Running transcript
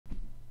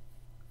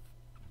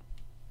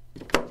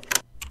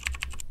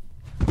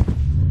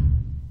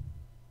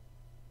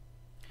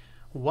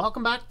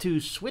Welcome back to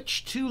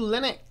Switch to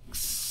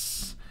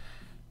Linux.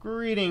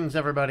 Greetings,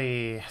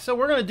 everybody. So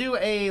we're going to do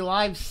a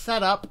live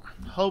setup,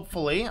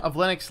 hopefully, of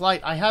Linux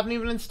Lite. I haven't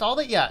even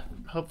installed it yet.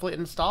 Hopefully it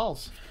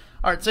installs.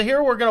 All right, so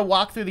here we're going to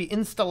walk through the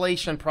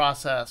installation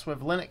process with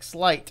Linux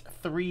Lite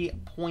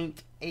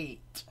 3.8.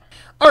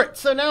 All right,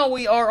 so now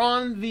we are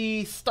on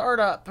the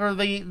startup or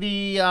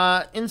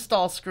the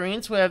install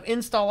screen. So we have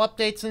install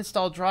updates,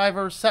 install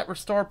drivers, set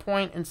restore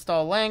point,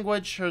 install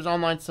language. Here's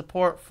online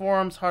support,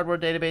 forums, hardware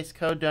database,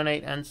 code,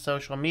 donate, and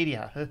social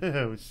media.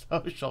 Ooh,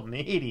 social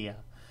media.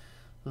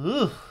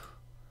 Ooh,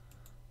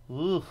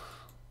 ooh,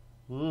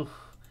 ooh.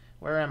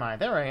 Where am I?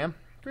 There I am.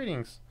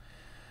 Greetings.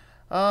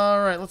 All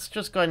right, let's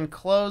just go ahead and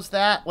close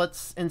that.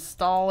 Let's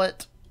install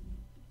it.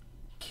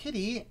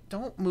 Kitty,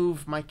 don't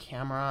move my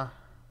camera.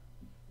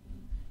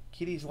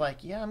 Kitty's like,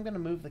 yeah, I'm going to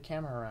move the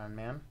camera around,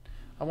 man.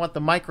 I want the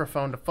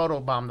microphone to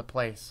photobomb the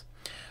place.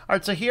 All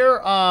right, so here,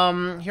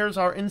 here's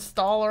our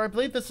installer. I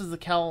believe this is the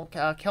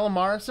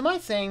Calamaris. Am I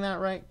saying that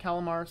right?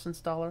 Calamaris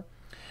installer.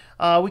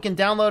 We can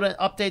download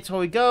updates while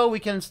we go. We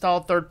can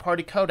install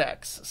third-party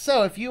codecs.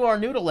 So if you are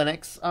new to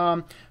Linux,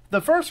 the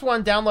first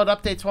one, download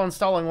updates while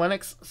installing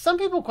Linux. Some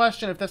people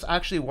question if this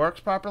actually works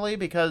properly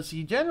because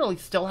you generally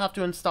still have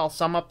to install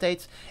some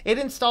updates. It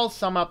installs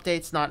some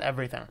updates, not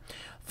everything.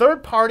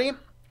 Third-party.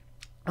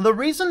 The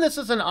reason this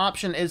is an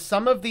option is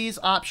some of these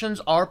options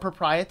are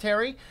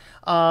proprietary,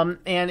 and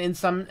in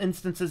some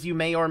instances you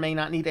may or may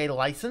not need a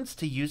license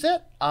to use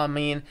it.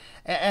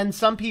 And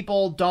some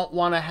people don't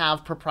want to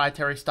have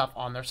proprietary stuff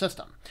on their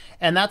system,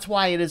 and that's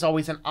why it is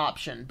always an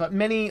option. But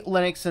many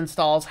Linux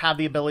installs have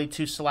the ability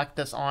to select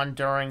this on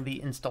during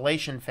the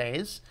installation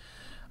phase.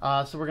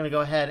 So we're going to go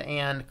ahead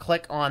and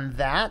click on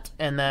that,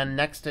 and then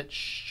next it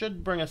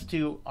should bring us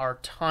to our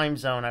time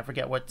zone. I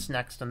forget what's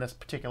next in this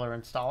particular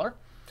installer.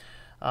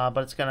 But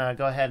it's going to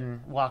go ahead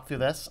and walk through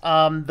this.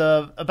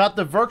 About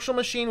the virtual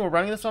machine, we're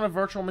running this on a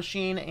virtual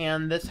machine,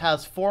 and this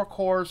has 4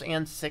 cores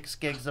and 6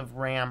 gigs of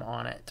RAM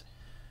on it.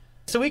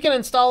 So we can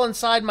install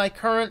inside my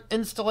current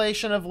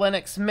installation of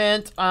Linux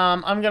Mint.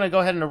 I'm going to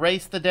go ahead and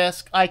erase the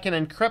disk. I can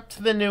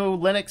encrypt the new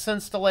Linux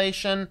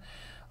installation.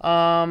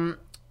 So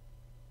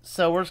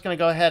we're just going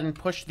to go ahead and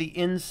push the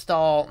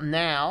install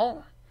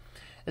now.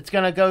 It's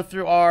going to go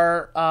through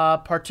our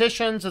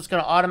partitions. It's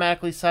going to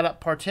automatically set up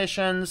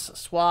partitions,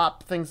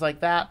 swap, things like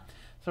that.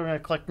 So we're going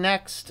to click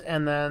next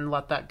and then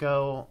let that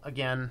go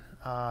again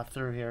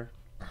through here.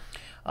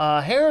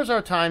 Here's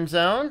our time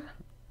zone.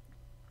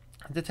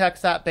 It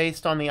detects that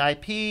based on the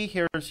IP.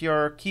 Here's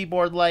your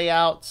keyboard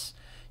layouts.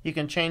 You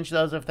can change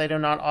those if they do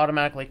not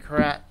automatically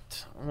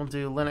correct. We'll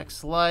do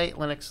Linux Lite,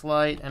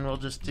 and we'll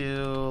just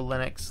do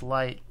Linux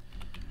Lite.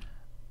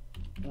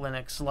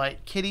 Linux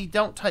Lite. Kitty,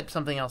 don't type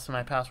something else in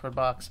my password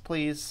box,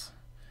 please.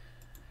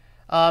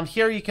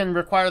 Here you can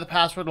require the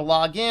password to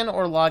log in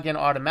or log in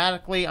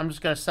automatically. I'm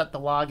just going to set the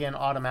login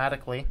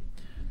automatically.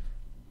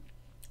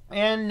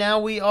 And now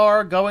we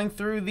are going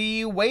through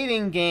the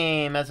waiting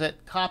game as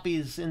it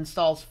copies,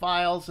 installs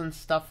files, and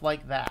stuff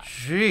like that.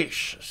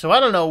 Sheesh. So I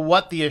don't know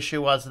what the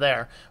issue was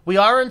there. We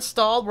are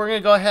installed. We're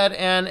going to go ahead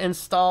and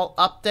install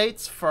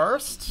updates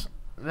first.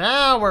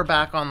 Now we're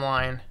back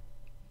online.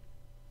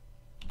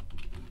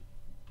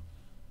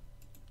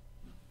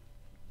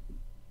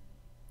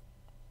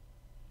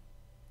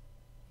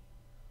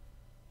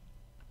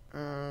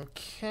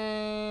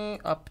 Okay,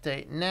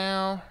 update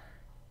now.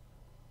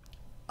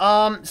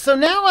 So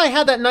now I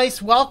had that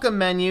nice welcome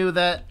menu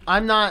that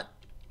I'm not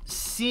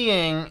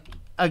seeing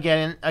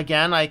again.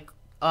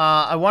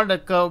 I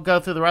wanted to go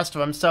through the rest of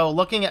them. So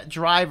looking at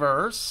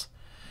drivers,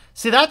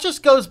 see that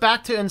just goes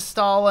back to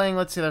installing.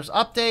 Let's see, there's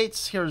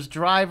updates. Here's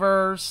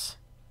drivers.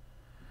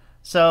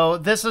 So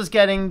this is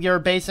getting your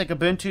basic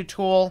Ubuntu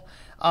tool.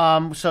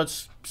 So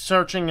it's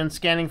searching and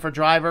scanning for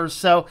drivers.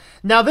 So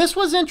now this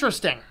was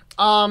interesting.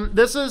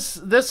 This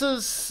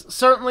is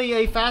certainly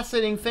a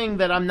fascinating thing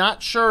that I'm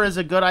not sure is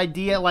a good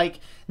idea.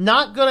 Like,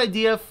 not good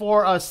idea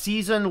for a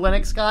seasoned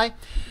Linux guy.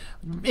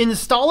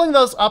 Installing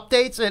those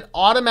updates, it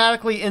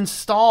automatically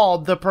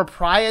installed the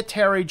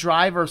proprietary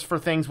drivers for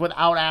things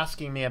without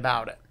asking me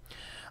about it.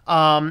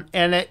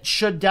 And it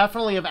should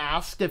definitely have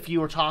asked if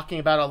you were talking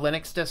about a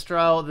Linux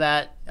distro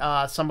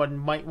that someone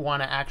might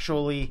want to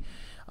actually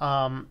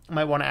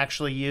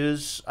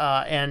use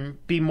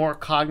and be more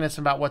cognizant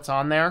about what's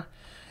on there.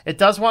 It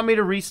does want me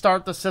to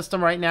restart the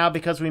system right now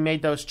because we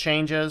made those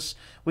changes.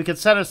 We could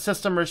set a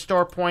system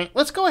restore point.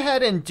 Let's go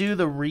ahead and do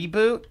the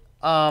reboot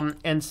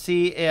and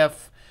see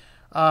if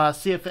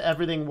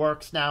everything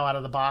works now out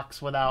of the box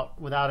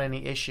without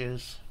any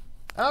issues.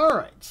 All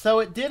right, so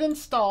it did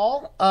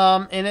install,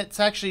 and it's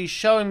actually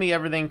showing me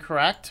everything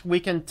correct. We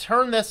can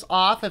turn this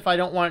off if I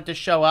don't want it to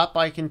show up.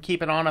 I can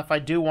keep it on if I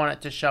do want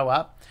it to show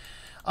up.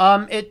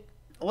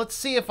 Let's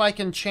see if I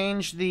can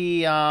change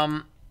the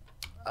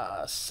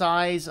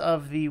size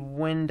of the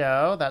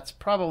window. That's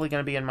probably going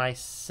to be in my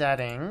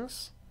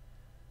settings.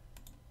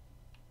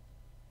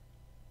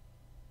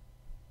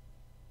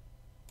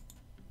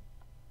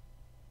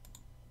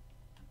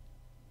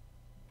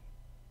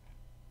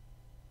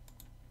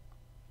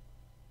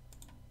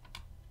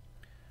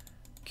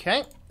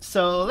 Okay,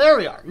 so there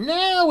we are.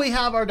 Now we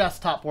have our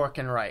desktop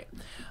working right.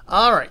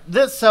 All right,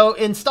 so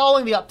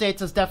installing the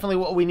updates is definitely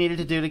what we needed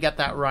to do to get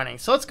that running.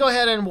 So let's go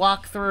ahead and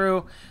walk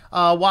through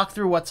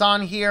what's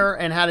on here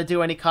and how to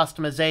do any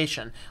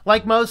customization.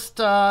 Like most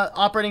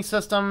operating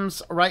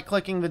systems,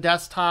 right-clicking the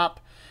desktop,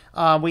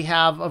 we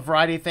have a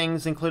variety of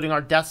things, including our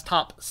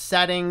desktop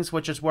settings,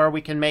 which is where we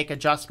can make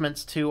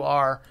adjustments to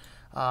our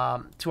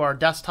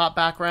desktop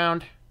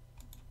background.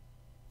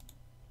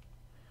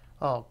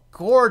 Oh,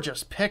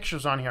 gorgeous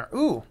pictures on here.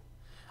 Ooh,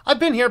 I've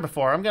been here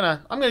before. I'm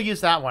gonna use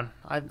that one.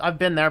 I've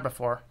been there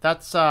before.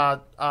 That's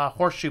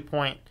Horseshoe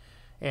Point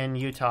in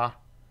Utah.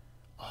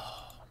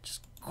 Oh,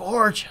 just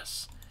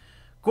gorgeous,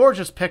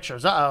 gorgeous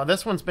pictures. Uh-oh,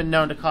 this one's been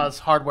known to cause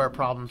hardware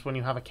problems when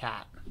you have a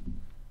cat.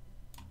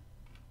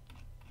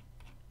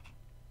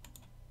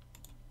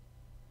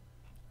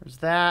 There's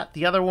that.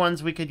 The other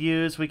ones we could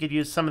use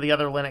some of the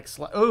other Linux.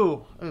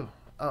 Ooh,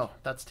 oh,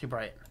 that's too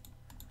bright.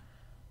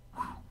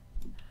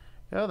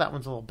 Oh, that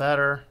one's a little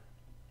better.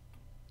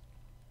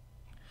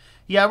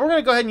 Yeah, we're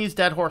going to go ahead and use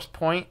Dead Horse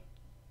Point.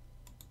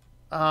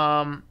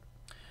 That's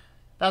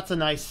a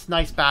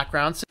nice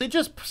background. So you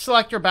just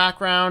select your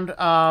background.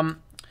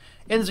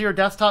 Into your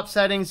desktop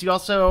settings, you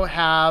also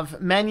have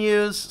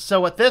menus.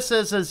 So what this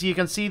is you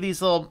can see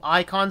these little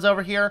icons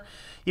over here.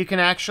 You can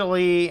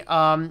actually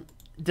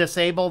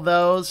disable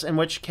those, in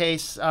which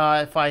case,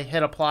 if I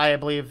hit apply, I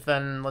believe,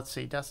 then let's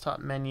see,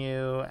 desktop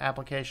menu,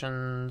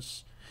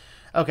 applications.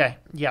 Okay,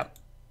 yep.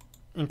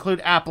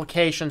 Include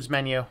applications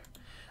menu.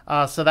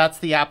 So that's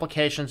the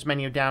applications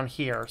menu down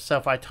here. So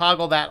if I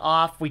toggle that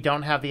off, we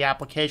don't have the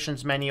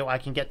applications menu. I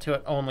can get to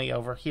it only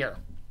over here.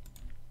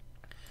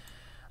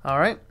 All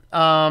right.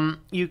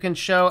 You can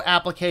show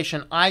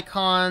application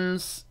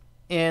icons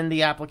in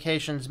the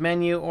applications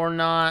menu or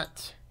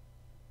not.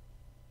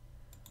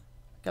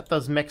 Got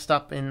those mixed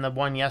up in the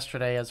one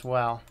yesterday as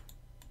well.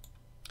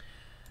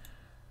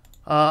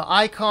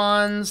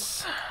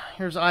 Icons.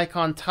 Here's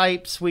icon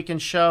types. We can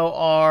show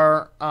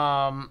our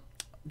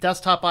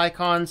desktop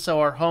icons. So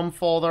our home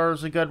folder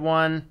is a good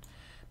one.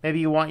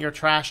 Maybe you want your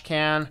trash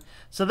can.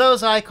 So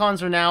those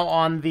icons are now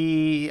on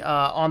the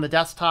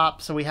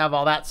desktop. So we have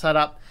all that set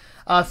up.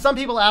 Some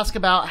people ask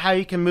about how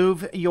you can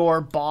move your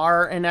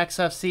bar in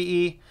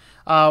XFCE.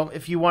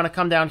 If you want to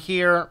come down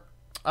here,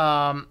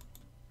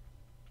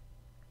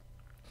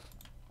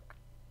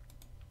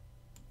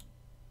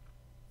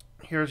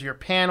 here's your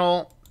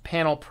panel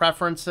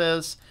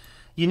preferences.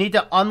 You need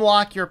to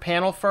unlock your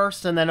panel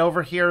first, and then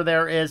over here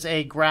there is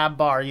a grab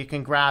bar. You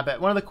can grab it.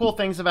 One of the cool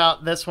things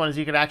about this one is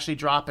you could actually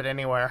drop it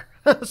anywhere.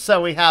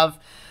 So we have,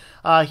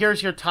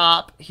 here's your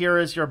top, here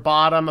is your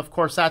bottom. Of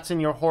course, that's in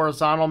your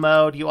horizontal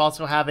mode. You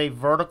also have a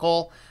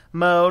vertical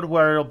mode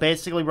where it'll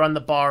basically run the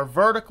bar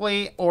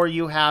vertically, or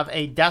you have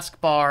a desk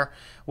bar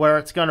where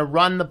it's going to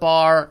run the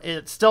bar.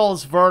 It still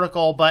is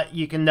vertical, but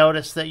you can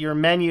notice that your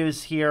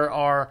menus here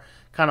are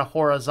kind of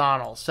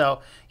horizontal.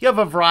 So you have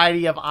a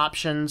variety of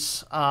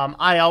options.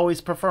 I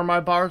always prefer my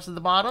bars at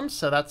the bottom,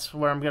 so that's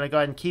where I'm going to go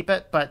ahead and keep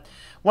it. But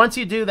once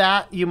you do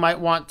that, you might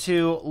want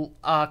to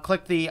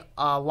click the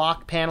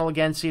lock panel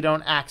again so you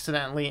don't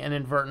accidentally and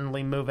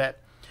inadvertently move it.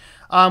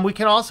 We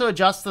can also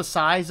adjust the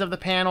size of the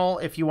panel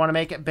if you want to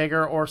make it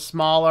bigger or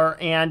smaller,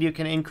 and you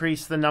can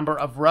increase the number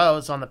of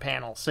rows on the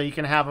panel. So you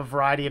can have a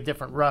variety of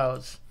different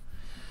rows.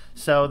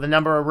 So the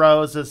number of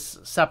rows is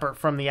separate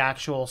from the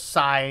actual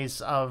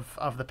size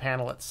of the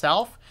panel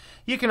itself.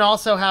 You can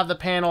also have the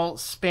panel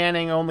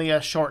spanning only a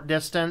short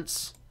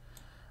distance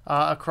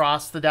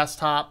across the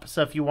desktop.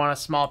 So if you want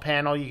a small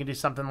panel, you can do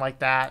something like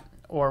that,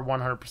 or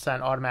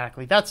 100%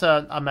 automatically. That's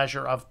a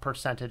measure of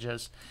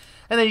percentages.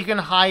 And then you can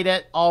hide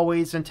it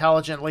always,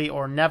 intelligently,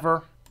 or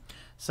never.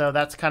 So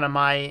that's kind of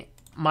my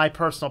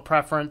personal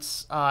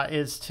preference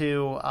is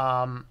to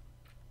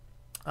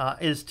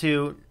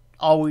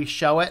always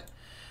show it.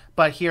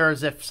 But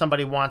here's if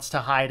somebody wants to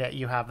hide it,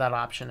 you have that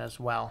option as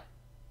well.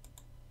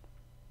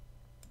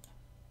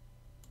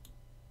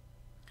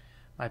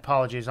 My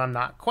apologies, I'm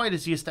not quite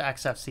as used to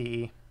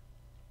XFCE.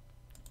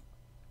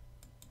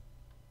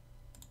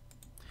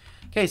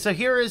 Okay, so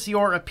here is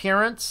your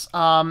appearance.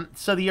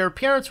 So your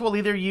appearance will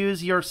either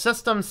use your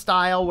system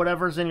style,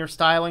 whatever's in your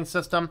styling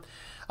system.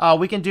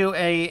 We can do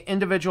a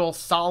individual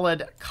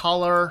solid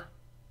color.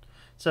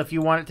 So if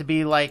you want it to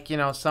be like, you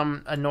know,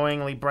 some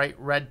annoyingly bright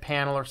red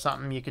panel or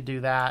something, you could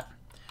do that.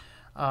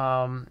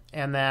 And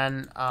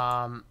then,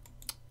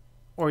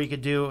 or you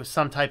could do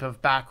some type of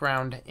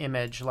background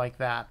image like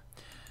that.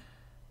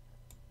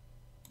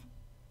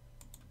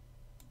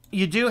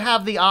 You do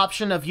have the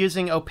option of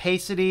using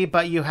opacity,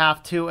 but you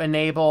have to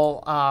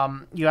enable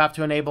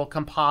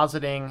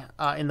compositing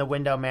in the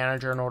window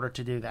manager in order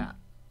to do that.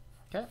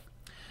 Okay.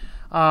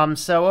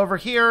 So over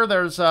here,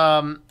 there's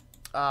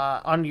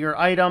under your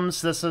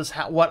items, this is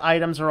what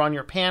items are on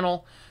your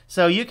panel.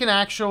 So you can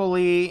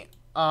actually,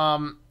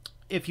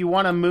 if you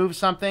want to move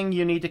something,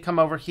 you need to come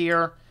over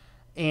here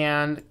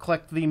and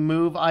click the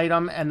move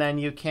item, and then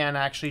you can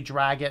actually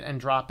drag it and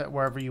drop it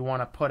wherever you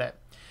want to put it.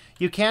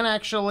 You can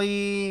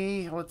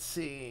actually, let's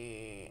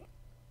see,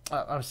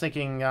 I was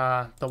thinking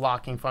the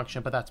locking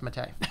function, but that's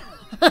Mate.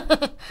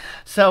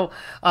 So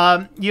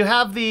you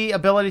have the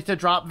ability to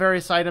drop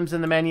various items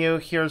in the menu.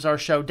 Here's our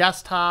show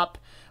desktop.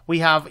 We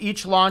have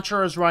each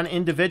launcher is run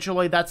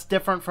individually. That's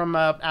different from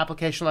an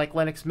application like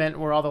Linux Mint,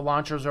 where all the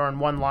launchers are in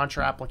one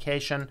launcher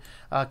application.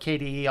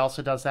 KDE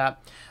also does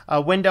that.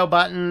 Window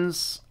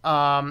buttons.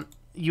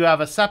 You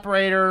have a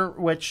separator,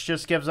 which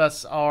just gives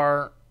us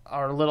our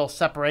little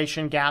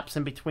separation gaps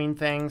in between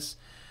things.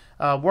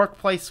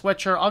 Workplace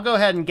switcher. I'll go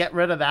ahead and get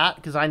rid of that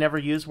because I never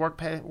use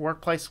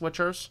workplace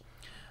switchers.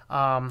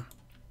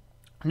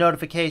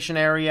 Notification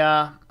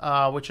area,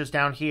 which is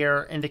down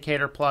here,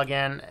 indicator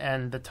plugin,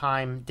 and the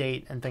time,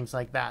 date, and things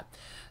like that.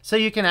 So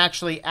you can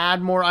actually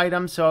add more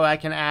items. So I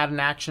can add an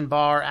action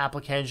bar,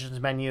 applications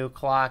menu,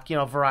 clock,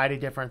 a variety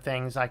of different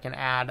things I can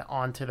add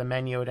onto the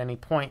menu at any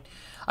point.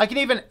 I can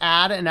even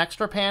add an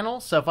extra panel.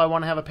 So if I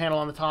want to have a panel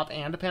on the top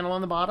and a panel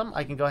on the bottom,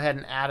 I can go ahead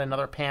and add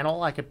another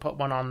panel. I could put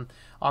one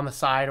on the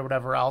side or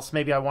whatever else.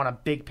 Maybe I want a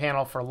big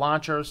panel for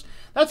launchers.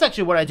 That's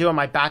actually what I do on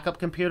my backup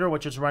computer,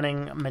 which is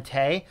running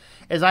Mate,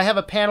 is I have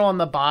a panel on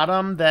the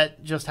bottom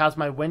that just has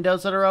my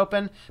windows that are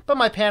open, but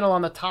my panel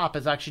on the top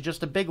is actually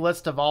just a big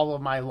list of all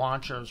of my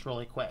launchers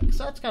really quick.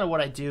 So that's kind of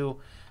what I do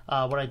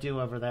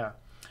over there.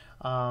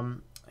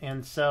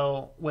 And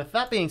so with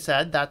that being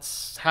said,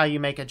 that's how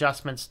you make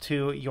adjustments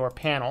to your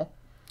panel.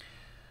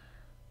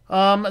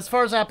 As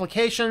far as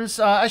applications,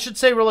 I should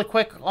say really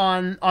quick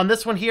on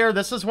this one here,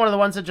 this is one of the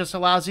ones that just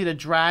allows you to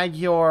drag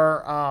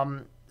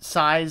your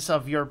size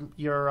of your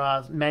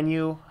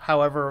menu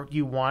however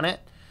you want it.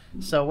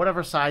 So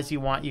whatever size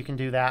you want, you can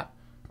do that.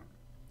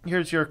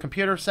 Here's your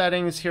computer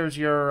settings, here's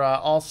your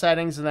all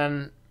settings, and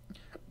then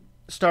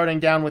starting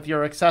down with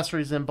your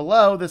accessories and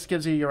below, this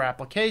gives you your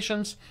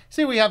applications.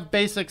 See, we have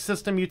basic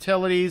system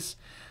utilities.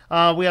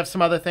 We have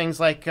some other things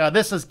like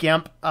this is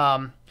GIMP.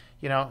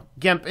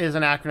 GIMP is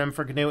an acronym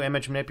for GNU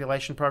Image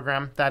Manipulation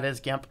Program. That is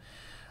GIMP.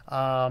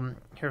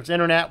 Here's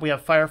Internet. We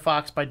have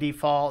Firefox by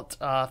default.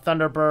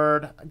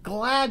 Thunderbird.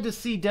 Glad to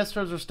see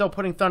distros are still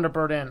putting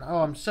Thunderbird in.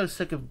 Oh, I'm so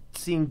sick of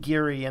seeing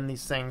Geary in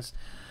these things.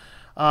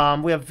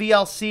 We have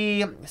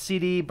VLC,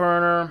 CD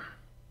burner.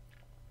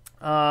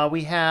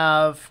 We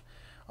have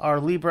our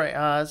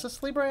Libre. Is this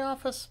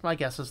LibreOffice? My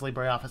guess is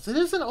LibreOffice. It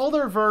is an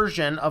older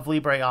version of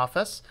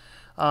LibreOffice.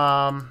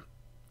 I'm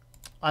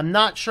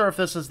not sure if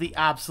this is the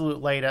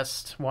absolute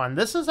latest one.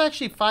 This is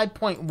actually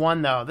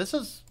 5.1 though. This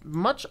is a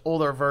much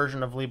older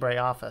version of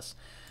LibreOffice.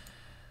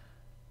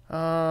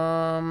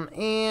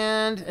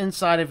 And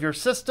inside of your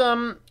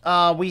system,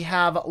 we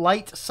have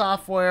Lite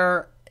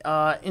software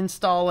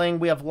installing.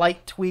 We have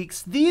Lite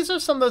tweaks. These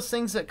are some of those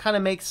things that kind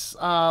of makes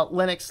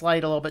Linux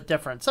Lite a little bit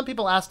different. Some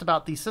people asked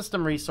about the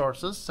system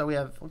resources. So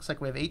looks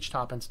like we have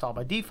HTOP installed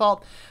by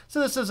default.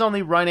 So this is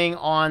only running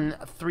on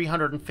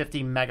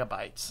 350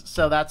 megabytes.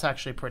 So that's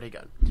actually pretty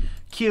good.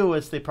 Q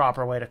is the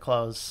proper way to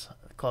close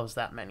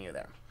that menu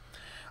there.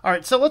 All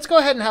right, so let's go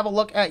ahead and have a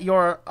look at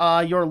your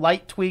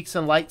Lite tweaks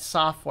and Lite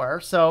software.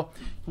 So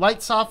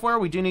Lite software,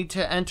 we do need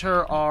to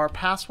enter our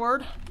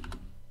password.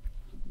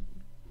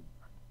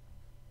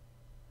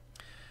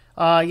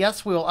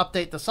 Yes, we will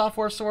update the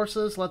software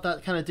sources, let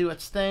that kind of do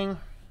its thing.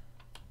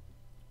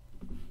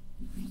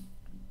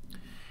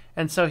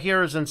 And so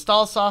here is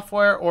install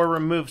software or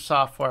remove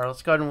software.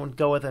 Let's go ahead and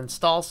go with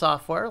install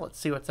software. Let's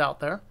see what's out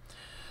there.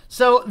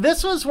 So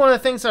this was one of the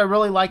things I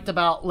really liked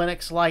about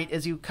Linux Lite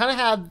is you kind of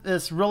had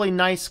this really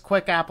nice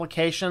quick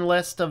application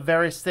list of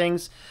various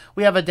things.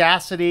 We have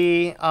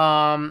Audacity,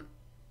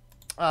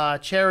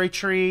 Cherry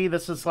Tree.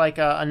 This is like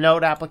a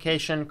Node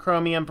application,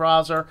 Chromium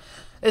browser.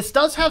 It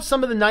does have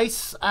some of the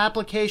nice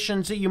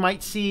applications that you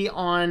might see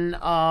on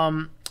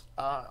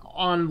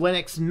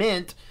Linux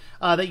Mint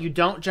that you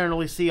don't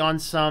generally see on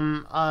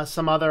some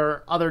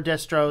other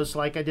distros.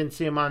 Like I didn't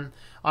see them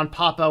on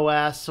Pop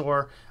OS,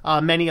 or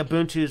many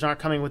Ubuntu's aren't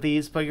coming with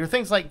these. But your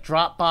things like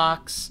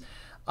Dropbox,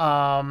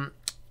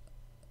 Spotify,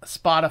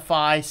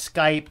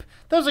 Skype,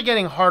 those are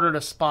getting harder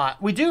to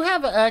spot. We do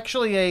have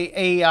actually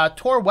a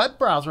Tor web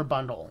browser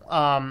bundle.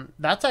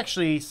 That's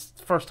actually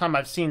the first time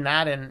I've seen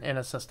that in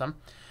a system.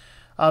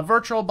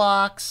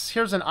 VirtualBox,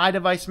 here's an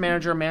iDevice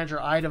manager, manage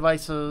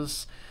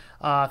iDevices,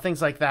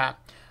 things like that.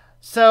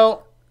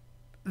 So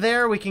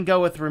there we can go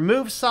with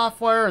remove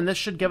software, and this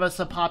should give us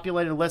a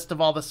populated list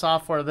of all the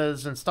software that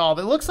is installed.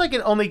 It looks like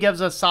it only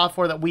gives us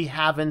software that we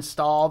have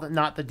installed,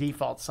 not the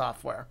default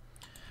software.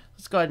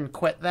 Let's go ahead and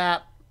quit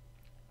that.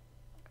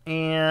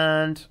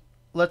 And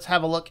let's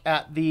have a look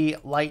at the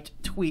Lite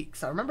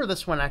tweaks. I remember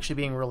this one actually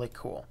being really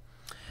cool.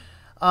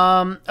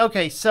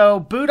 Okay, so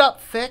boot up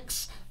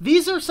fix.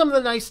 These are some of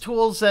the nice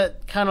tools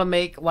that kind of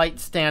make Lite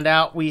stand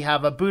out. We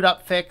have a boot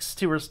up fix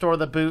to restore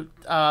the boot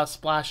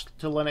splash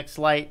to Linux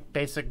Lite,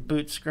 basic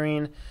boot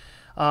screen.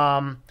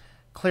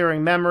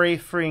 Clearing memory,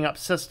 freeing up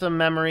system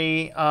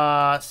memory,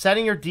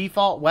 setting your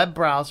default web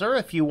browser.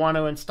 If you want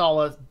to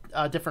install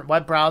a different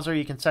web browser,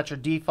 you can set your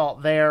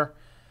default there.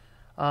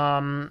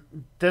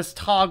 This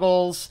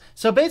toggles.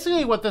 So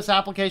basically what this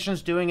application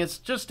is doing is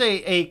just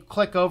a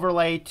click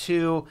overlay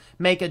to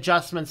make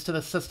adjustments to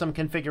the system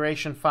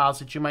configuration files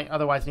that you might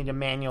otherwise need to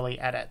manually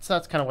edit. So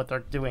that's kind of what they're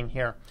doing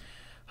here.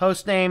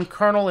 Hostname,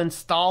 kernel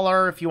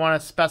installer. If you want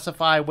to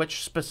specify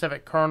which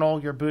specific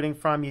kernel you're booting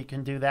from, you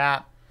can do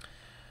that.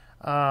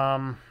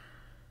 Preload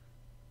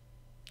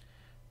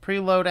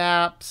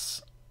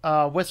apps,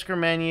 whisker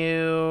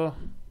menu.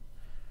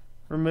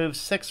 Remove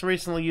 6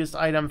 recently used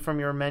item from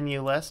your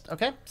menu list.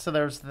 Okay, so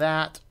there's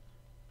that.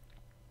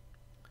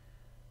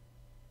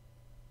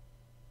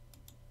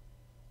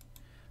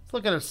 Let's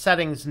look at a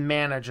settings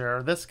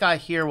manager. This guy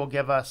here will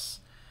give us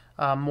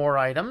more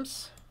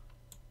items.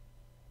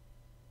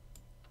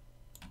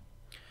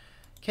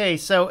 Okay,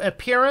 so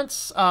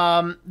appearance.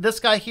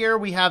 This guy here,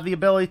 we have the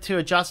ability to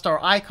adjust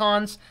our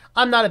icons.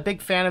 I'm not a big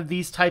fan of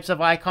these types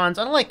of icons.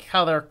 I don't like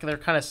how they're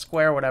kind of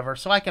square or whatever,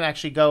 so I can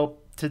actually go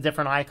to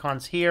different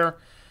icons here.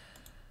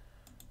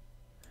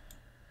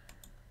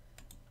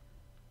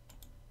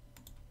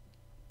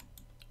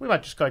 We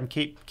might just go ahead and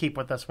keep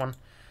with this one.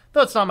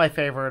 Though it's not my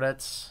favorite,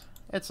 it's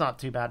not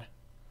too bad.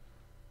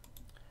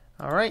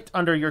 All right,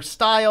 under your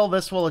style,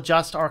 this will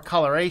adjust our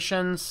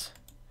colorations.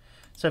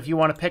 So if you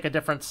want to pick a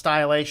different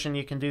stylation,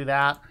 you can do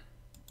that.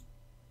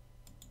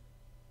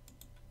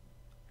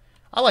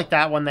 I like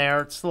that one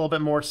there. It's a little bit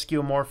more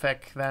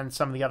skeuomorphic than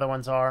some of the other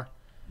ones are.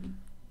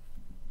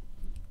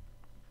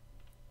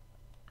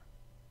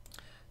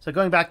 So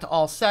going back to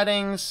all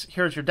settings,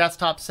 here's your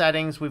desktop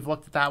settings. We've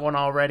looked at that one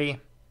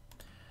already.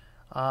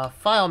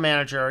 File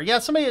manager. Yeah,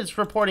 somebody is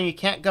reporting you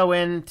can't go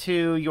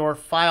into your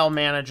file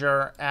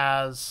manager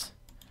as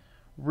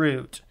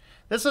root.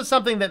 This is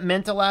something that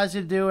Mint allows you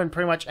to do, and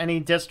pretty much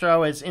any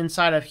distro is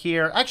inside of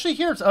here. Actually,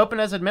 here it's open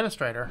as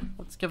administrator.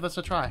 Let's give this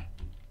a try.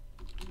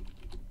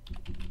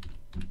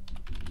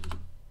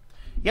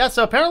 Yeah,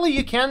 so apparently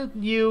you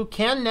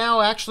can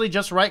now actually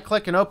just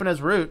right-click and open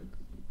as root.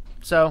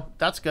 So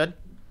that's good.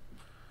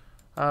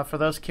 For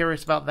those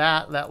curious about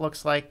that, that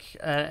looks like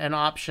an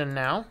option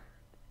now.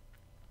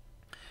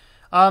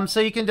 So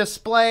you can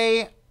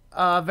display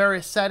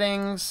various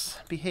settings,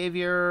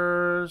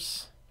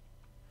 behaviors,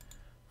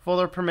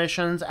 folder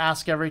permissions,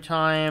 ask every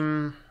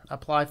time,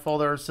 apply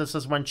folders. This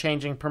is when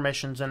changing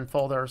permissions in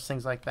folders,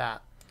 things like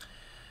that.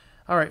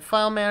 All right,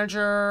 file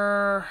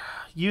manager,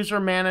 user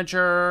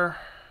manager.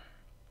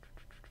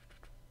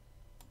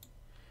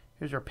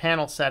 Here's your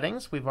panel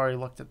settings. We've already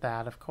looked at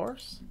that, of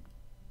course.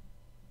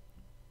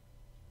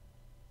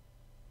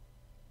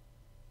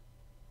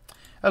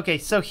 Okay,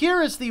 so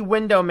here is the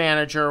window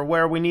manager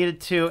where we needed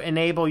to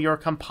enable your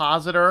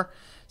compositor.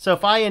 So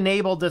if I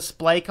enable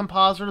display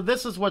compositor,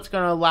 this is what's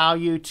going to allow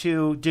you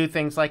to do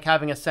things like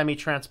having a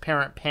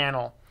semi-transparent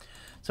panel.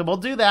 So we'll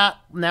do that.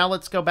 Now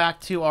let's go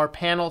back to our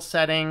panel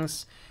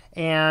settings,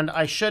 and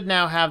I should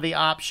now have the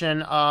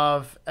option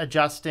of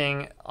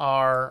adjusting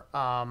our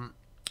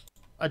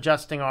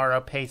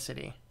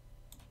opacity.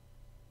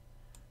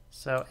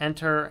 So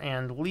enter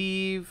and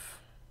leave.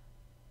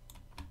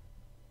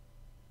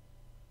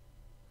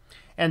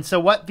 And so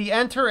what the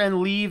enter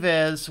and leave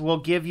is will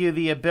give you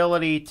the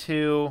ability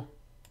to,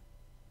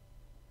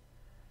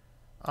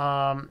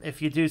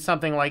 if you do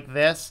something like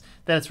this,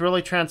 then it's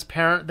really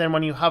transparent. Then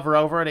when you hover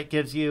over it, it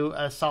gives you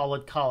a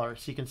solid color.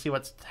 So you can see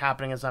what's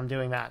happening as I'm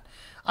doing that.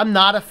 I'm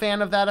not a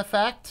fan of that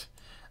effect.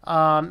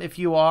 If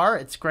you are,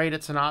 it's great.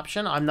 It's an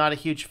option. I'm not a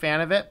huge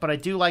fan of it, but I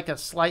do like a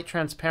slight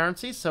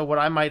transparency. So what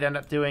I might end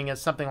up doing is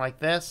something like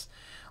this,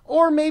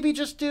 or maybe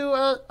just do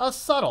a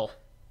subtle,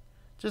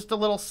 just a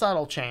little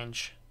subtle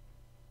change.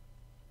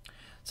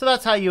 So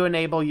that's how you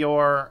enable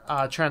your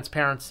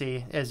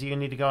transparency, is you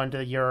need to go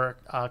into your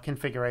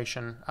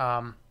configuration,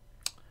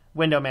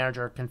 window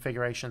manager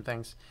configuration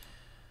things.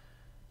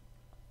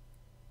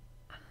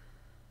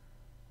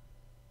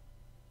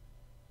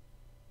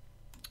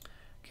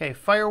 Okay,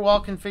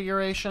 firewall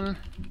configuration.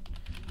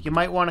 You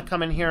might want to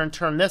come in here and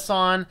turn this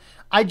on.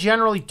 I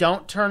generally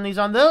don't turn these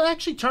on. That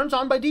actually turns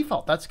on by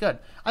default. That's good.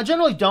 I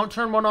generally don't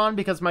turn one on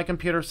because my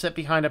computers sit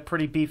behind a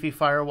pretty beefy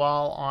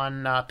firewall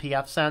on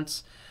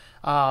pfSense.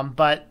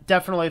 But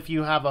definitely if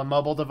you have a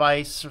mobile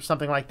device or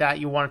something like that,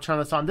 you want to turn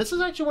this on. This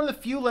is actually one of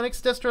the few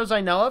Linux distros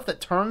I know of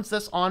that turns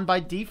this on by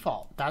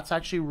default. That's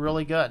actually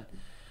really good.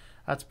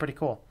 That's pretty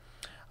cool.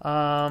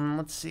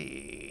 Let's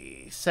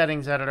see.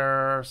 Settings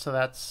editor. So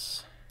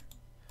that's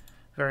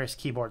various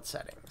keyboard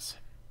settings.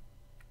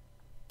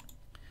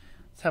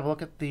 Let's have a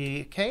look at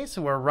the, okay,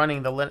 so we're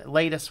running the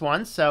latest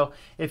one. So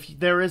if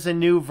there is a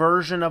new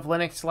version of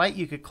Linux Lite,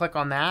 you could click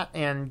on that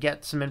and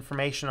get some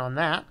information on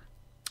that.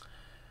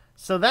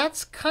 So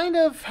that's kind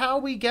of how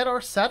we get our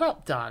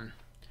setup done.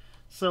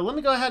 So let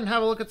me go ahead and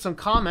have a look at some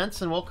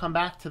comments, and we'll come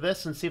back to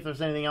this and see if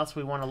there's anything else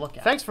we want to look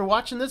at. Thanks for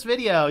watching this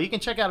video. You can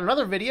check out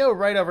another video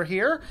right over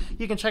here.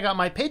 You can check out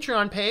my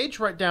Patreon page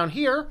right down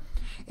here.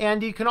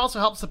 And you can also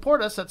help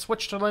support us at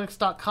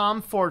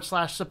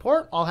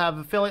switchtolinux.com/support. I'll have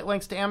affiliate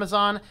links to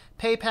Amazon,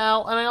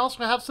 PayPal, and I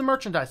also have some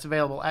merchandise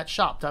available at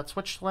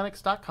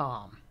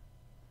shop.switchtolinux.com.